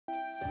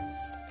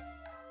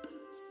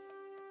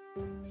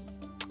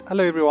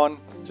Hello everyone,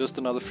 just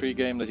another free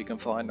game that you can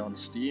find on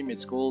Steam.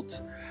 It's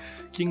called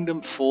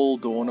Kingdom Fall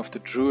Dawn of the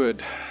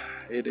Druid.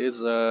 It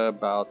is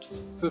about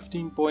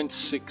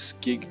 15.6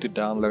 gig to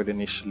download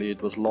initially.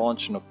 It was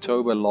launched in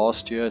October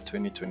last year,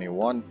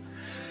 2021,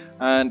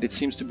 and it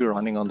seems to be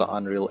running on the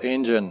Unreal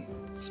Engine.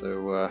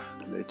 So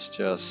let's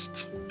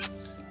just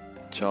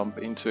jump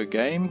into a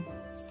game.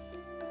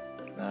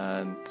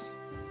 And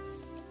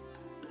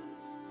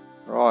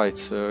right,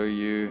 so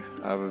you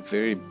have a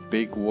very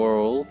big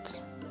world.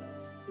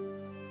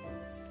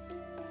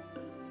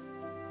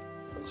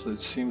 So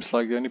it seems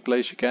like the only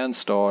place you can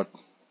start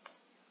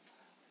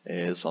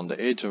is on the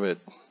edge of it.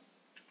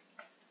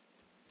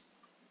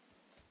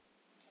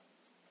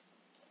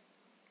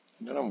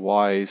 I don't know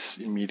why it's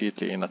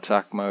immediately in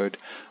attack mode.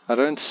 I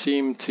don't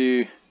seem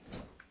to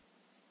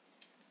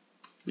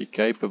be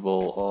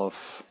capable of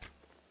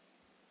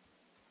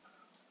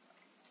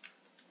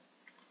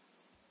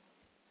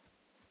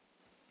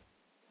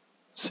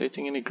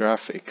setting any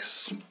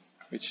graphics,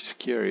 which is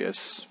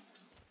curious.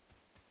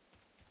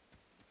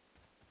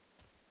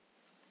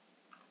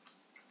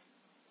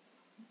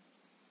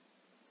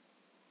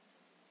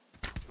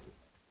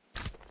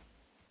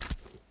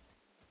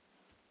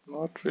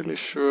 Not really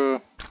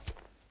sure.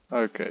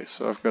 Okay,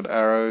 so I've got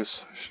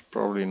arrows. I should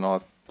probably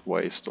not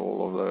waste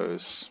all of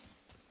those.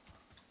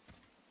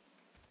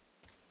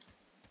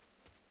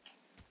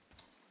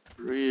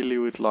 Really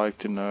would like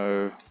to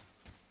know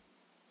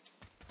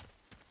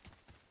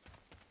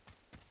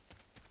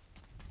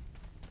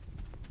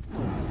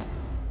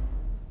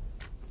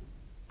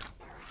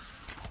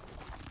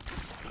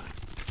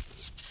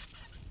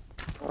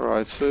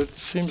Alright, so it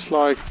seems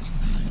like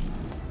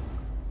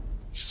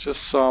it's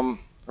just some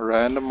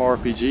random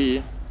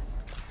RPG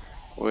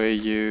where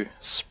you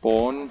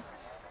spawn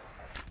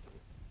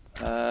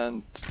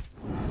and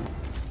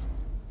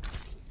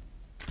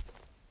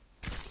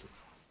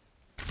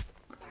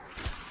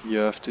you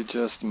have to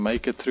just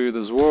make it through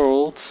this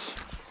world.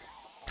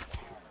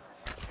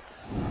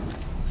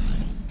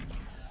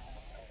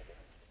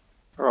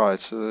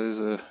 Alright, so there's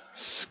a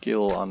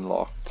skill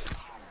unlocked.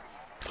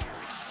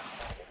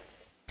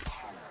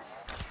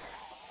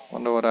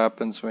 Wonder what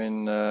happens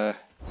when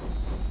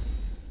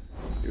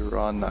you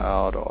run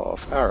out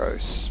of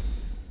arrows.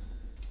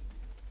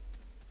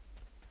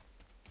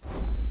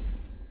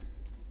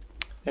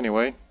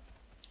 Anyway,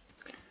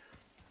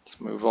 let's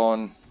move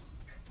on.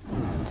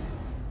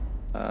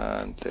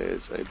 And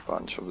there's a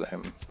bunch of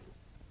them.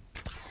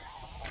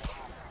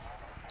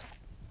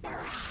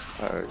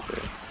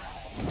 Okay,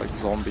 it's like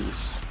zombies.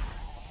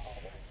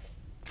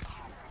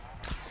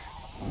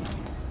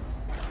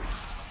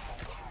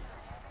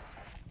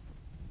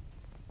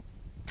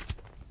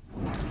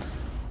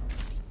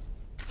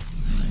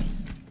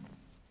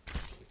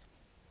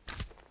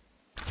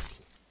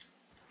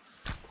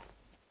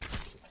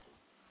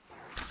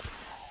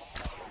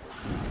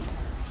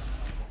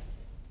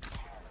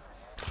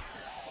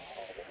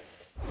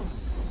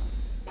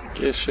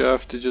 Guess you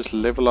have to just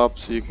level up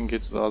so you can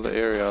get to the other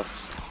areas.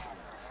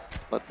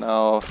 But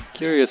now,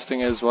 curious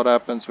thing is what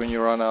happens when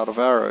you run out of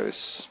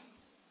arrows.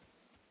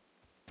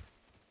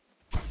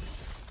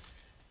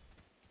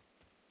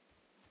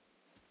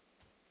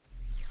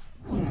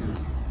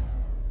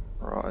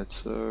 Right,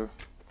 so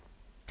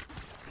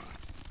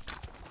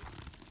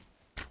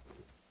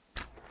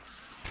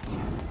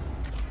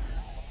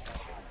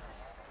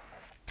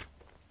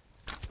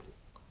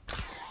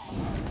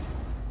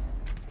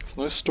there's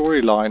no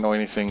storyline or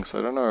anything, so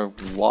I don't know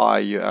why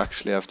you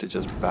actually have to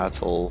just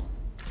battle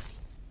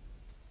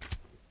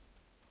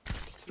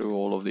through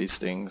all of these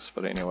things,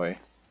 but anyway.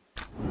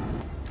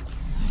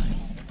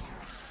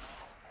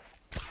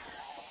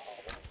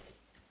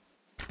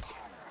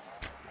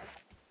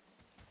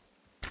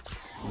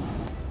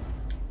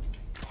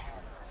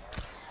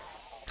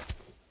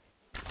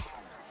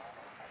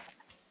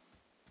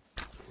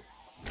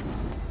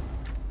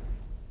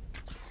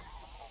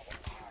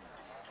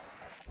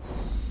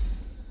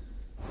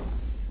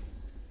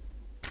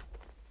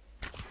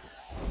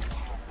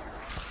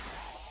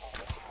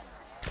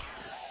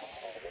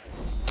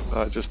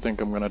 I just think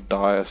I'm gonna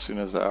die as soon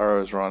as the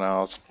arrows run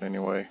out, but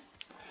anyway.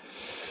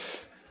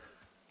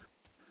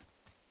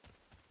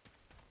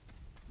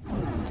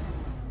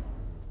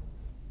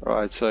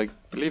 Right, so I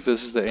believe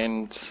this is the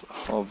end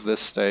of this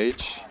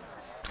stage.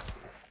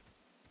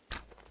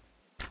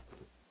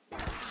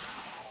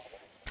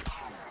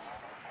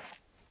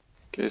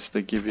 Guess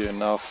they give you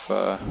enough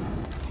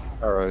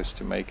arrows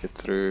to make it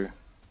through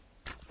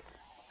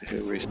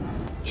every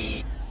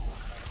stage.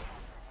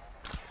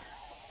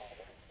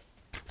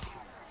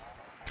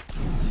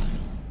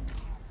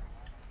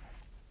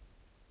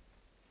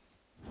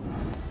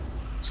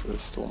 So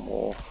there's still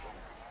more.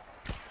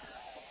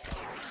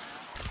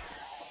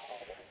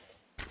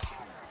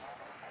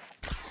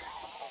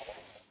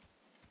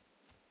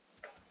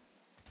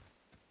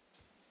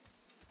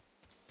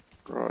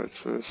 Right,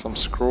 so there's some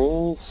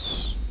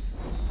scrolls.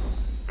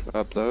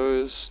 Grab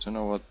those. Don't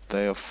know what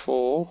they are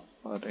for,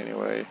 but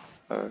anyway.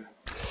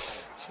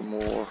 Some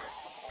more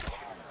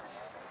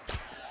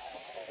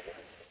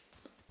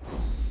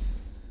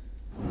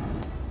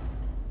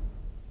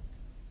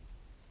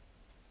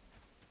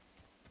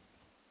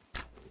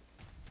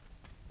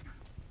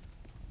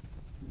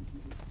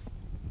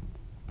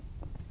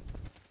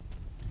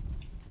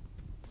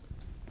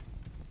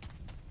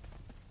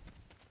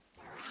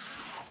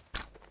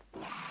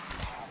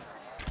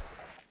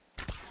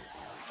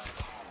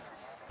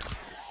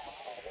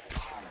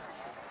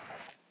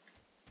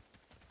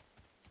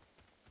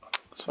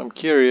I'm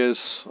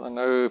curious. I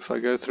know if I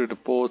go through the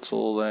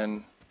portal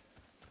then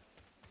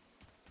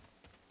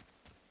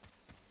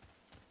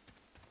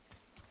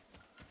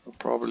it'll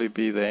probably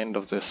be the end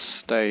of this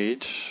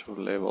stage of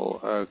level.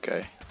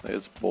 Okay,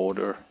 there's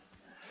border.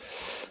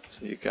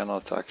 So you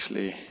cannot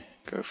actually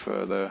go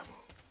further.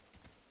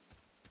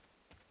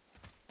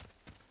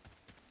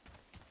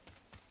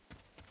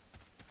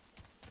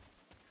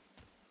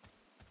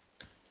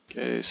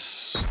 Okay,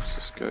 let's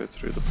just go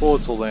through the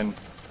portal then.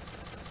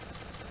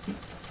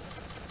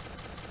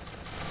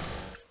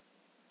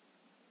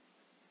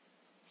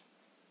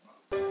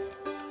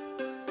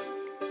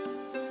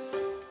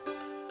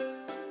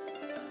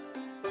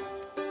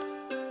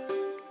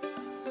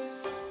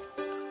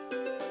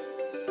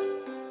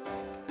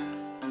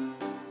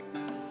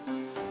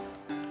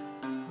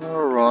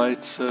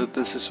 Alright, so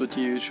this is what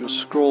you use your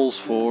scrolls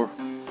for.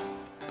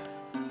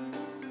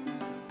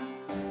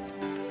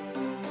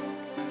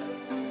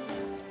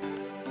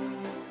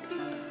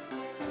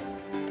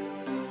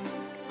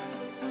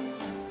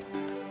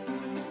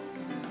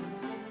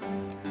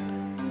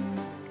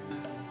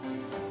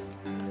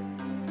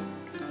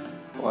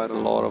 Quite a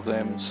lot of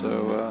them,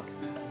 so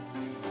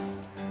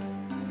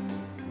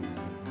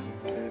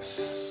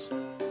yes,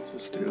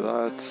 just do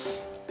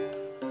that.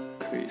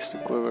 Increase the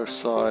quiver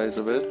size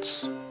a bit.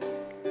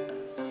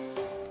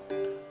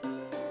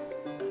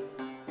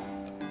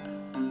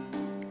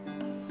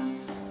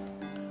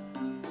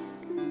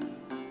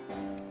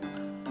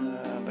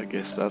 And I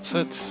guess that's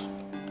it.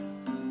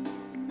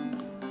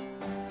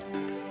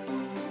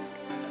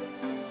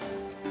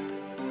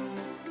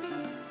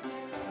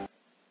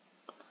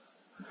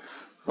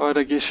 Right,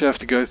 I guess you have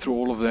to go through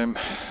all of them.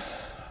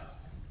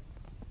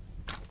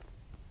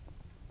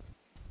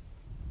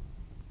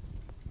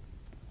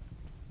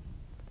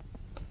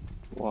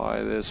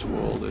 Why this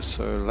world is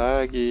so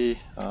laggy,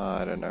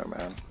 I don't know,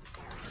 man.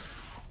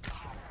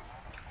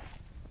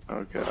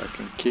 Okay, I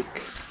can kick.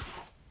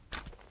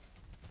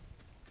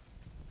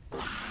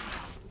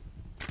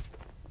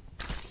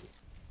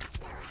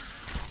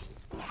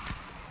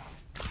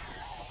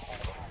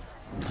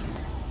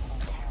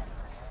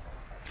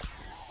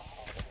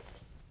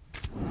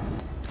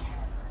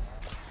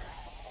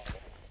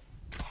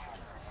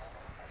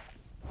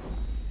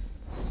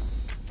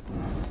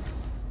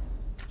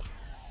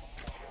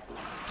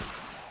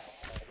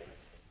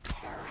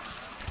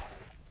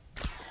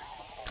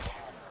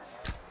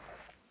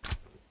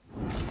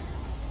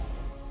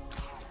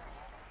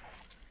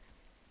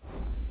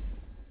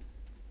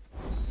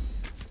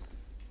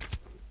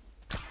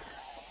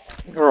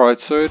 Alright,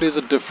 so it is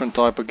a different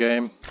type of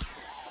game.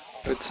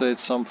 I'd say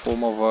it's some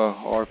form of a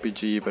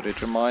RPG, but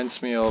it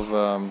reminds me of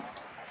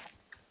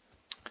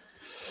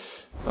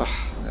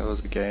there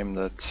was a game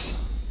that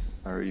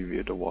I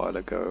reviewed a while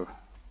ago.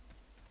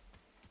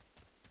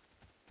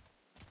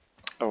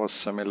 That was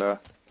similar,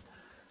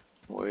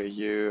 where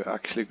you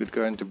actually could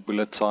go into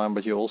bullet time,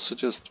 but you also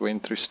just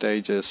went through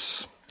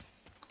stages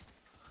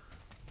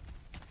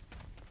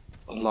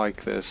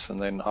like this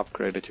and then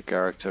upgraded your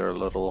character a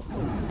little.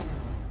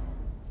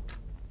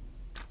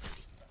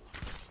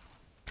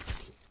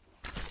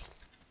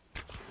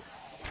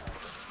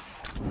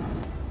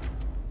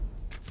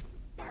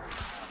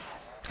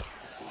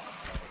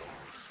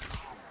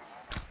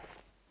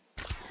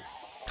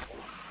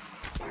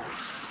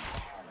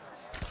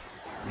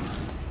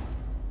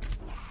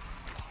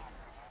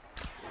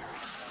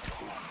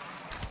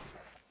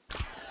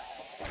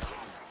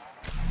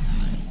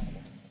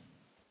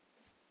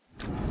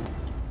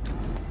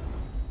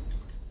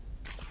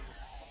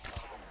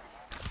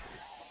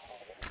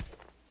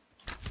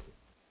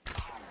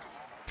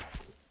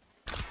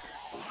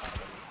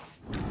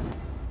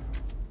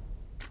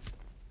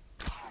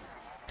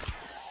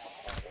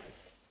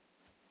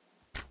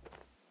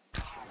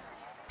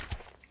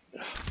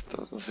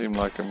 Doesn't seem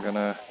like I'm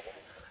gonna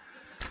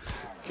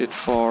get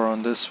far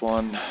on this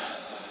one.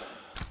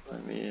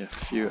 Only a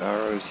few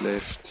arrows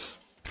left.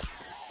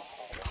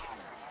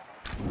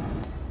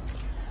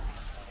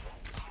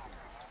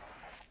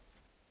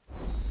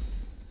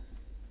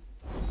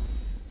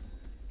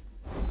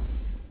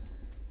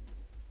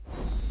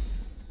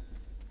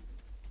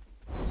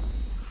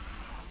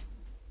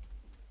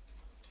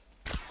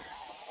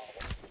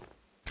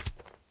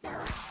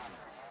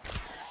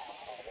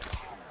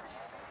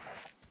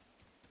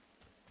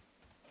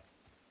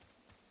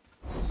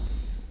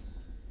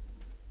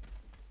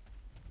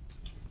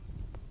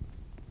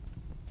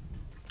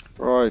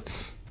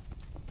 Right,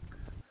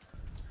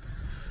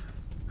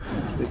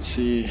 let's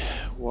see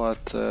what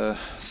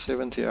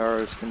 70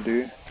 arrows can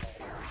do.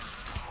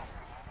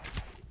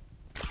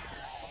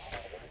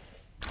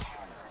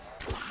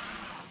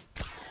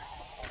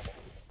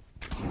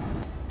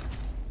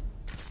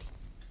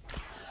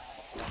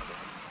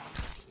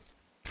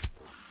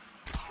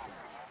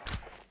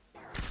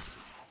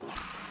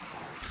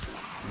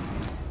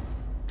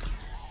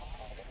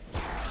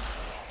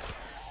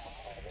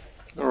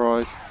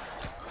 Alright.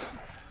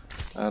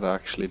 That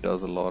actually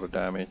does a lot of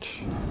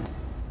damage.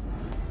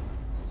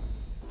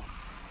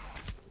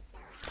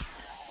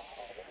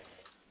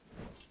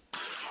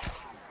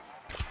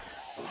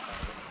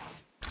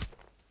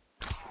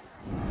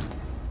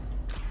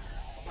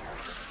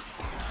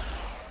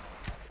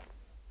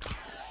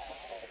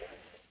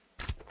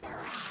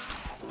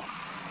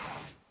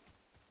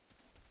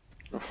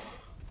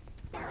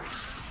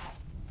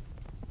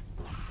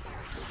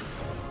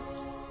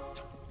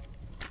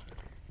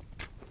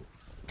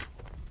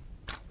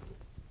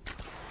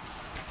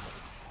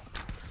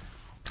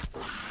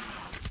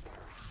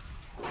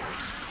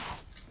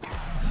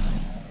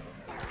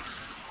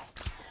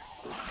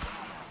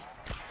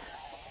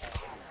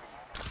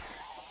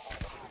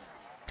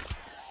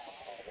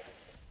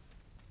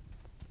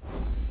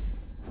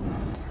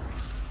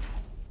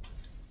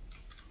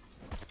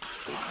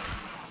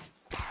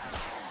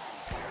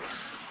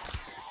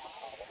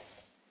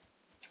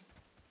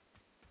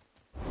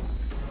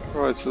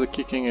 Right, so the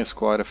kicking is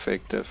quite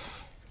effective.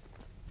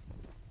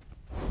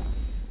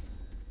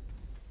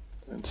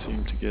 Don't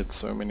seem to get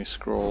so many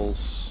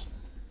scrolls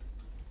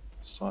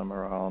this time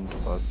around,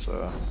 but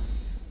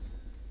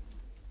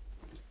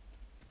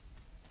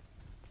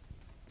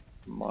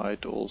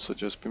might also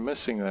just be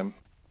missing them.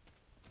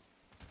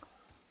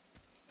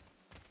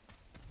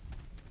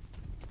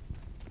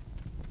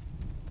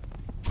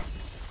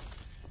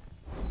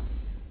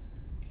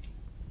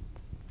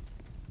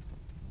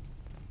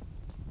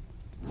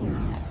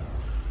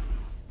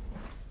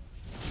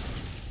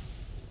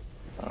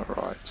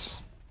 Alright.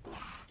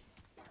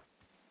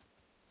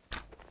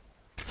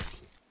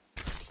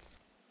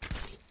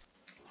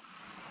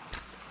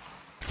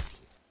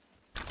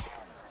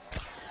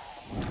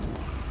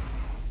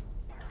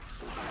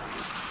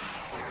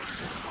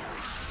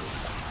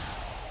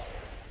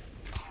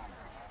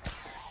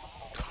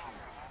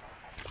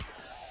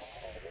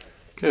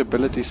 Okay,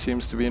 ability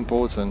seems to be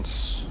important.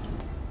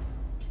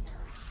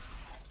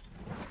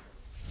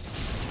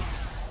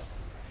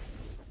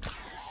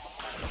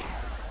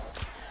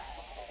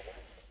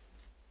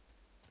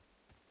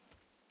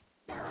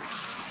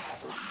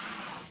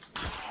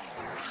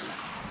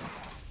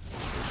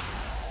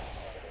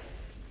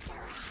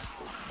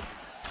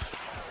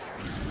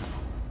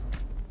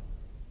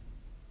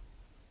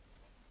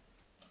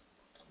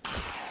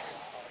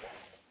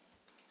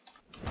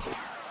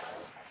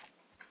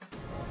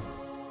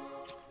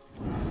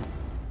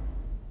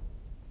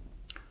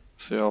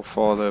 See how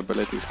far the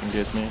abilities can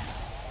get me.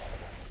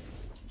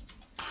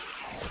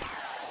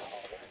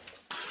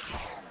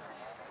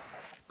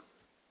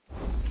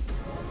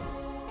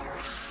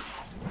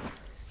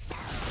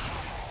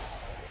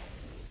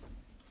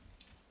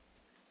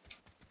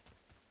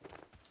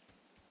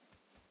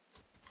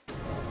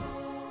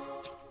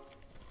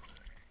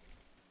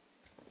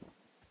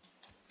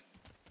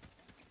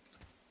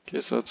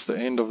 Guess that's the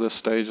end of this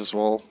stage as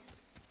well.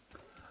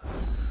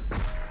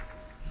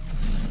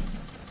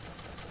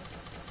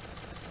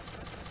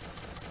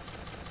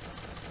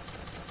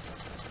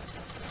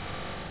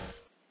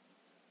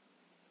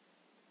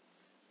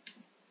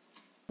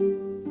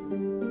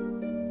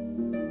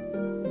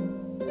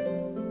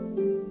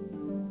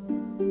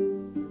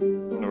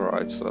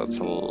 Alright, so that's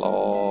a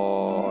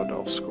lot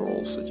of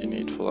scrolls that you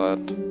need for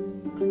that.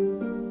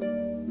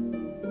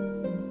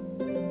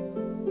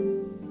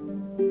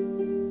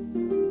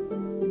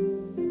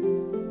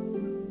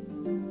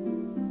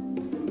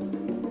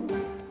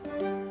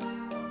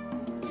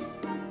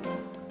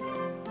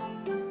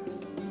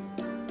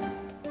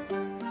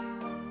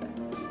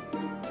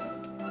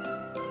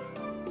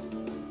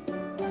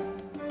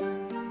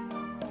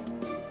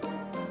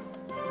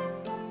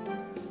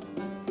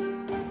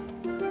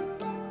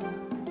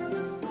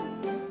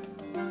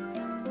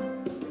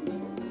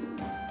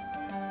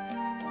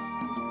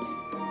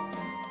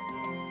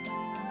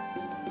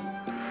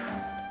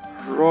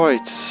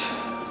 Right,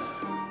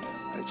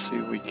 let's see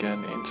if we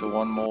can enter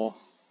one more.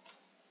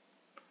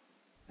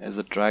 There's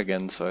a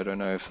dragon, so I don't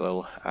know if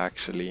they'll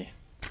actually.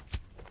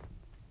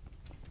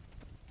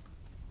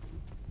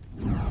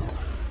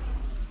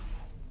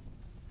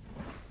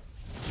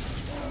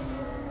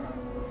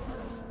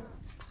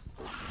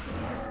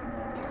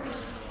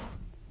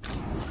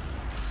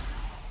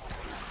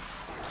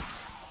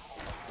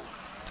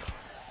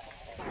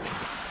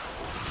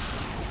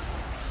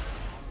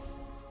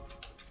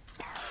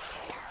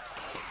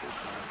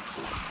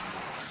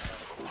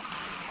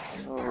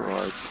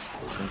 Alright,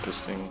 it's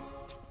interesting.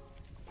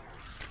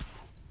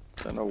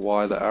 Don't know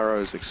why the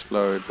arrows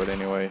explode, but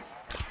anyway.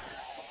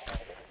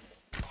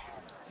 I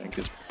think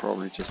it's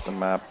probably just a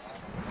map.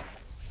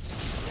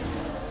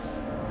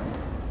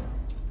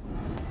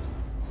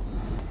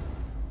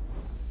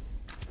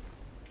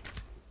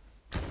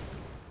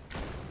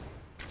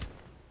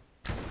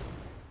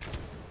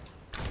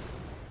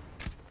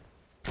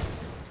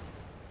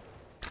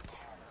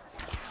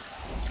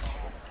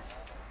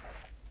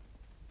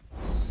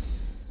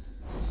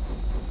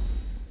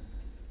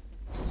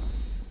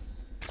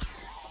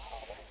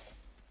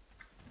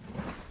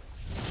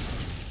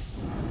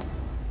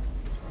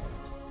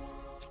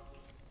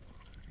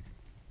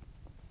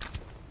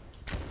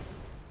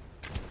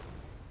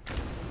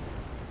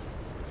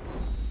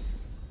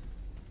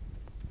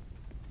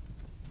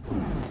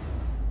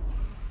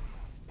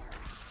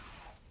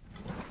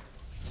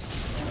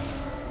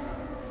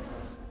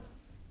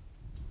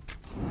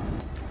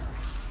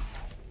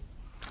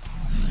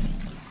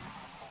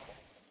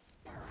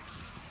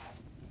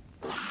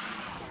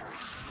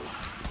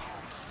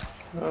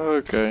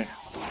 Okay,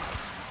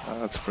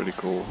 that's pretty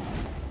cool.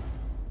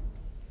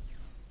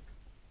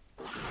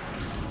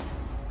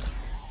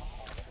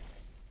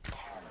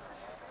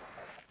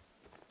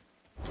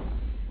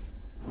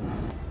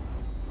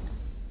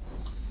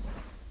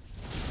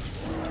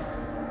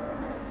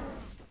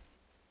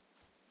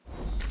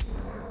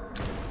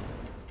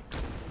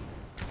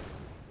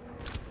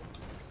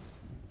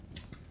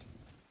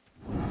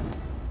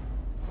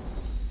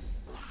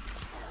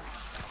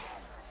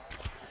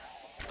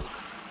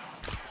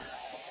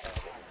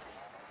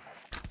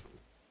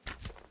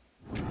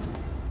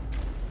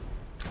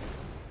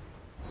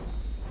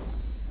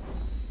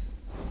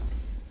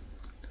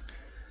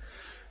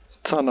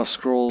 ton of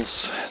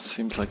scrolls it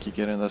seems like you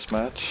get in this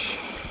match,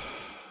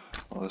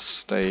 or this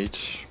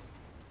stage.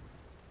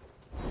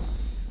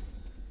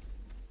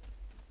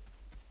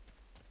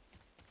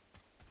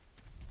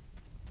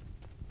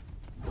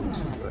 So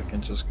I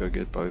can just go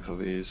get both of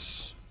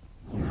these.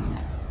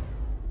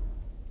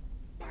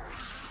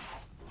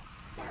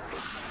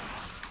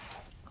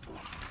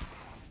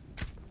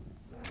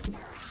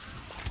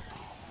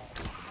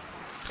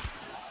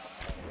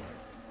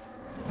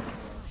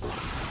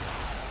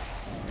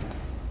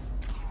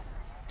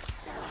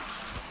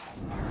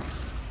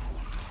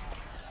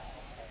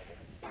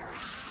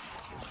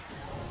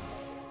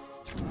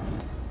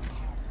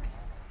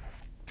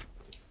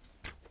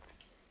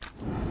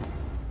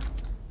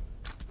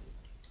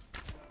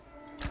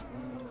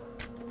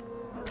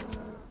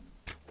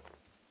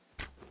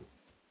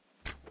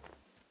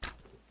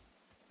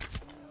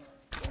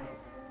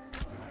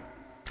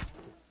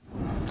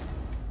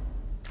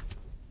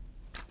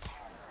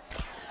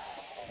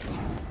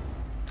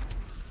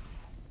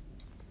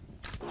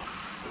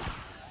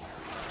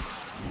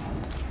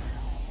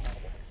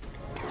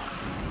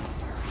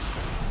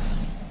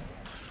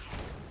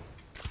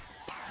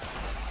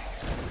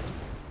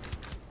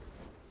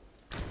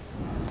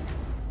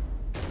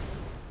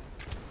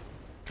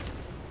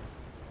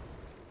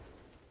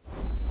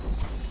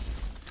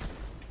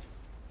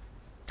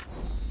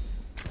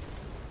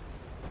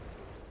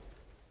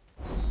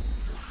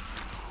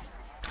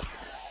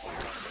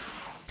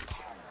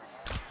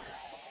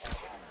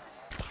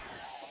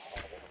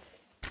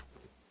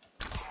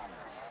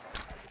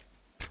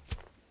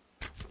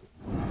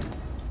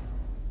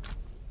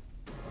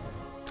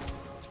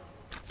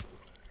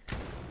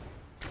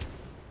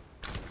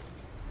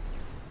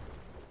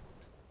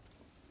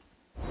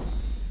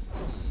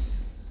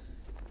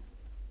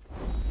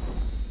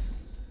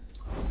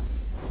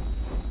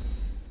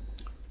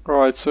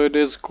 Right, so it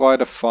is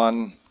quite a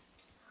fun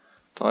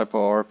type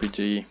of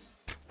RPG,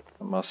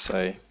 I must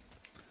say.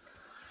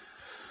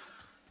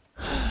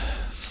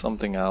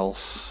 Something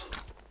else.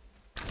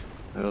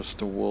 There's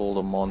the world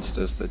of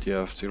monsters that you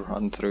have to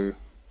run through.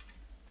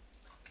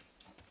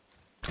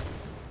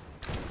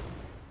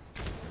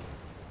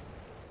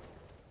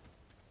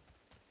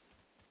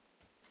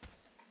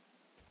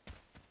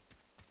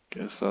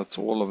 Guess that's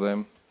all of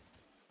them.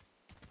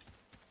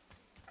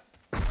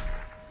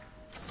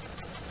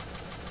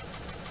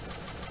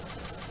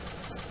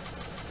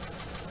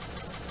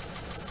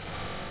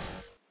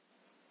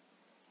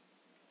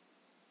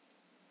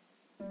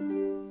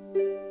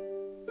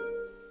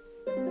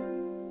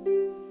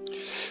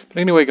 But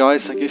anyway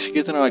guys, I guess you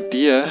get an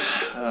idea.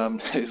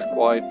 There's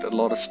quite a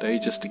lot of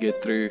stages to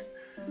get through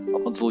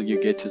up until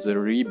you get to the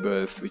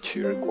rebirth, which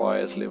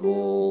requires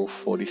level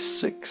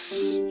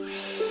 46.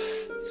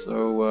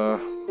 So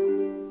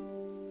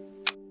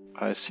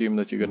I assume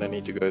that you're gonna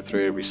need to go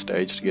through every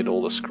stage to get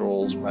all the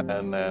scrolls,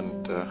 man,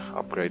 and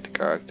upgrade the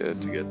character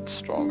to get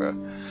stronger.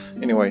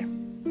 Anyway,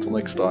 until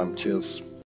next time, cheers.